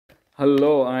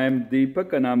Hello, I am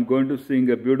Deepak and I'm going to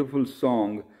sing a beautiful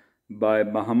song by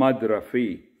Mohammed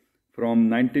Rafi from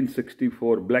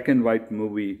 1964 black and white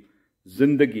movie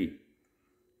Zindagi.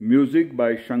 Music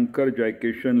by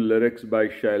Shankar-Jaikishan, lyrics by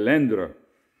Shailendra.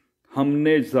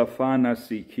 Humne Jafaa Na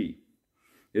Seekhi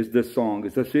is the song.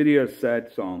 It's a serious,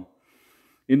 sad song.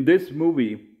 In this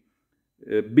movie,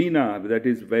 Beena, that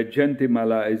is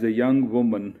Vyjayanthimala, is a young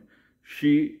woman.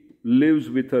 She lives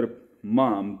with her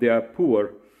mom. They are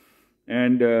poor.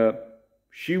 And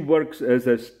she works as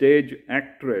a stage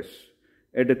actress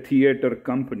at a theater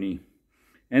company.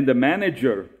 And the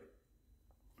manager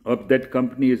of that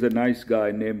company is a nice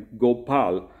guy named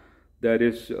Gopal, that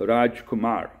is Raj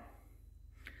Kumar.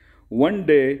 One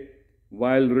day,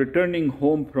 while returning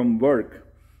home from work,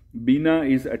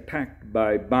 Beena is attacked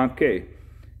by Banke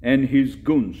and his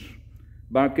goons.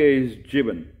 Banke is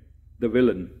Jivan, the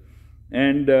villain.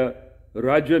 And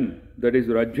Rajan, that is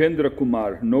Rajendra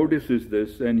Kumar, notices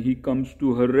this and he comes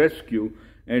to her rescue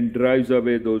and drives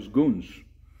away those goons.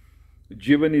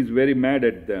 Jivan is very mad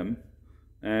at them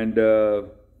and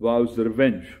vows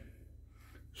revenge.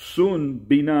 Soon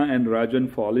Beena and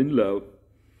Rajan fall in love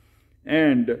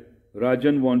and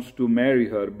Rajan wants to marry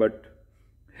her, but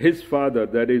his father,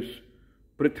 that is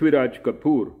Prithviraj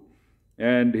Kapoor,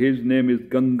 and his name is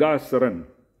Gangasaran,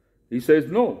 he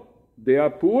says, no, they are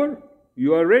poor,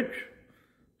 you are rich.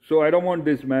 So I don't want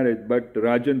this marriage, but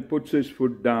Rajan puts his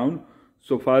foot down.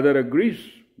 So father agrees.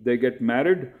 They get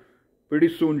married.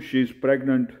 Pretty soon she's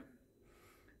pregnant.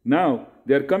 Now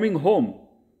they're coming home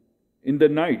in the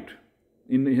night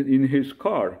in his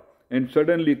car, and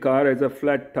suddenly car has a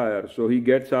flat tire. So he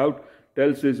gets out,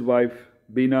 tells his wife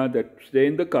Beena that stay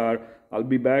in the car. I'll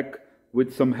be back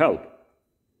with some help.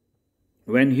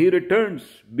 When he returns,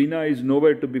 Beena is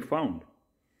nowhere to be found.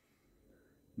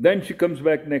 Then she comes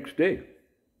back next day.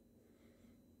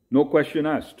 No question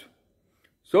asked.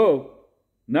 So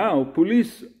now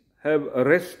police have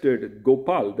arrested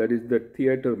Gopal, that is the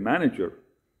theater manager,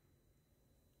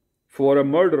 for a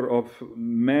murder of a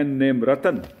man named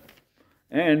Ratan.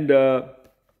 And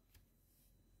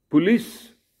police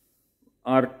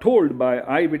are told by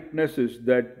eyewitnesses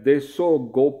that they saw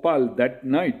Gopal that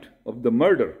night of the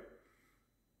murder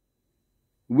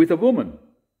with a woman.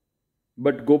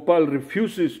 But Gopal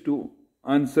refuses to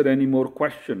answer any more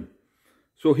questions.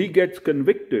 So he gets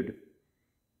convicted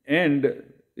and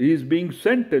he is being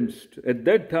sentenced. At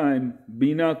that time,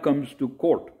 Beena comes to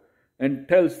court and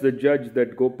tells the judge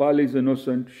that Gopal is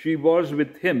innocent. She was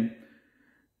with him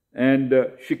and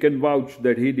she can vouch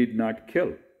that he did not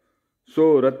kill.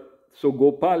 So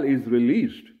Gopal is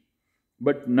released.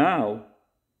 But now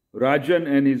Rajan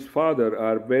and his father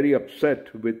are very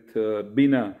upset with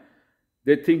Beena.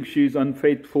 They think she is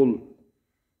unfaithful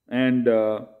and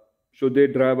so they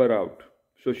drive her out.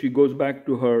 So she goes back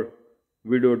to her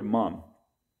widowed mom.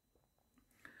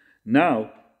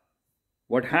 Now,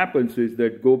 what happens is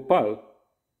that Gopal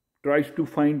tries to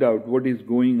find out what is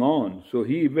going on. So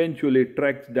he eventually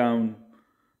tracks down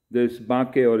this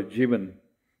Banke or Jivan,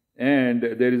 and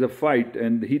there is a fight,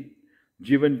 and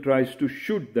Jivan tries to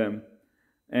shoot them,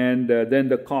 and then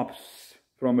the cops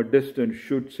from a distance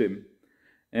shoots him,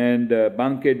 and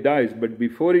Banke dies. But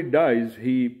before he dies,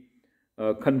 he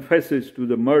confesses to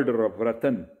the murder of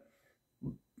Ratan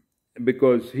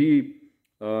because he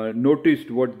noticed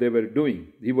what they were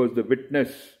doing. He was the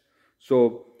witness,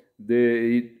 so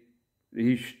he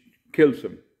kills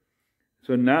him.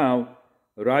 So now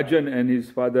Rajan and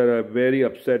his father are very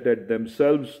upset at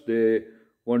themselves. They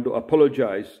want to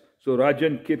apologize. So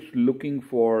Rajan keeps looking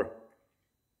for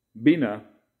Beena,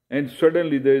 and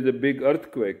suddenly there is a big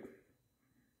earthquake.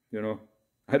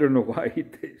 I don't know why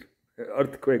it is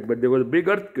earthquake, but there was a big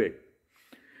earthquake.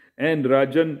 And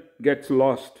Rajan gets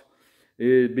lost,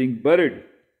 is being buried,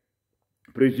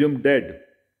 presumed dead.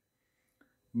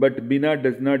 But Beena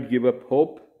does not give up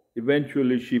hope.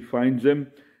 Eventually she finds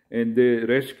him and they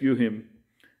rescue him.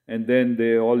 And then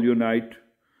they all unite.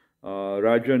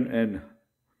 Rajan and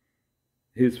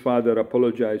his father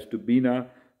apologize to Beena.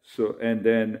 And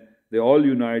then they all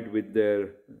unite with their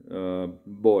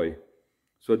boy.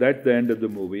 So that's the end of the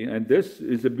movie. And this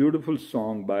is a beautiful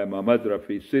song by Mohammed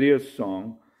Rafi, serious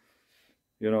song.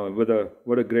 What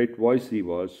a great voice he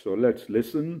was. So let's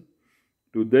listen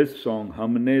to this song,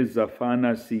 Humne Jafaa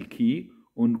Na Seekhi,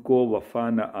 Unko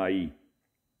Wafa Na Aayi.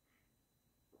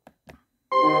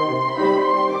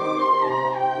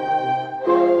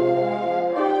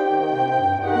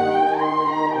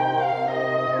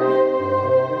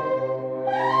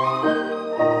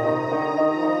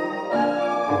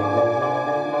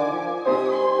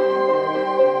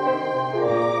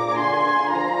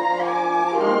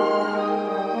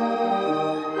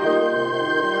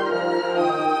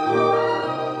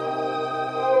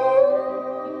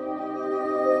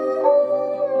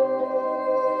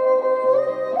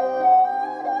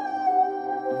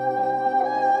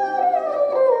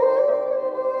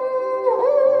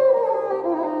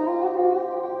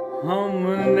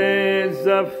 हमने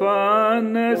जफा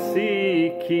न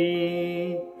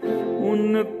सीखी,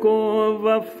 उनको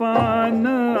वफा न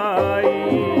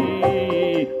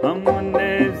आई। हमने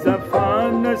जफा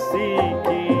न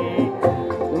सीखी,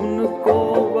 उनको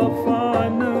वफा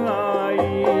न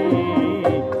आई।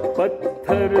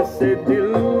 पत्थर से दिल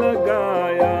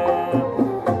लगाया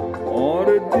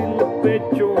और दिल पे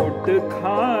चोट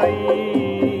खाई।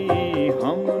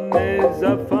 हमने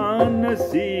जफा न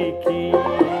सीखी।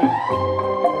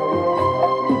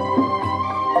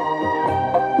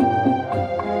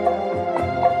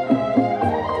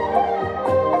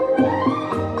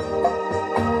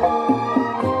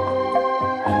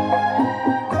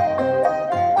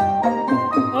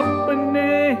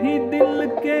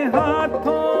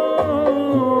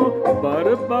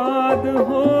 बर्बाद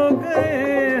हो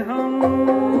गए हम,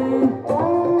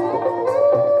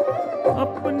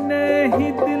 अपने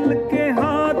ही दिल के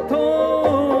हाथों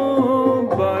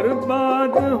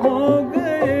बर्बाद हो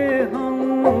गए हम,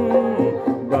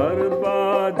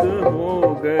 बर्बाद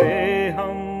हो गए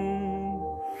हम।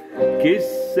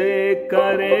 किससे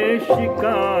करें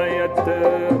शिकायत,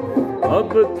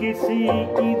 अब किसी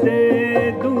की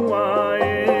दे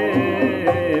दुआएं।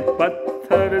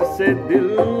 पत्थर से दिल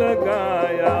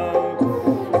लगाया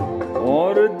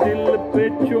और दिल पे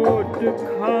चोट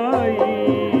खाई।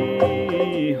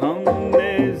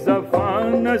 हमने जफा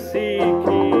न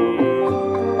सीखी।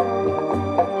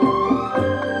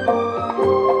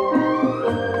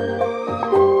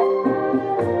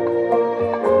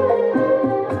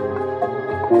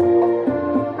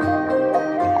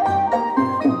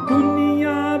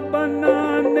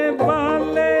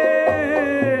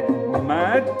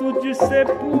 तुझसे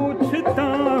पूछता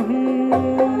हूँ,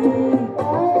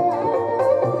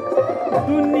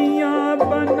 दुनिया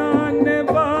बनाने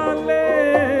वाले,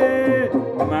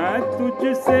 मैं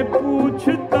तुझसे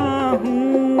पूछता हूँ,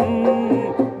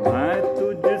 मैं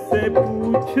तुझसे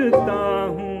पूछता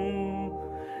हूँ।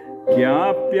 क्या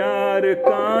प्यार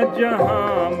का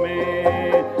जहां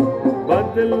में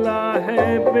बदला है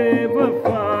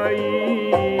बेवफाई।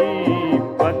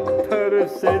 पत्थर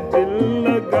से दिल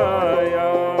लगाया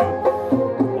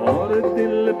और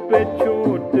दिल पे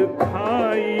चोट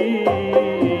खाई।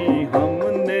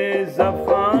 हमने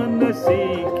जफा न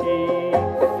सीखी,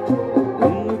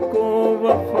 उनको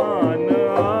वफा न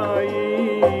आई।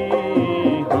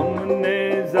 हमने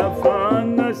जफा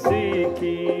न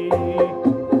सीखी।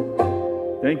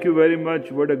 Thank you very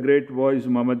much. What a great voice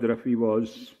Mohammed Rafi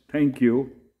was. Thank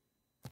you.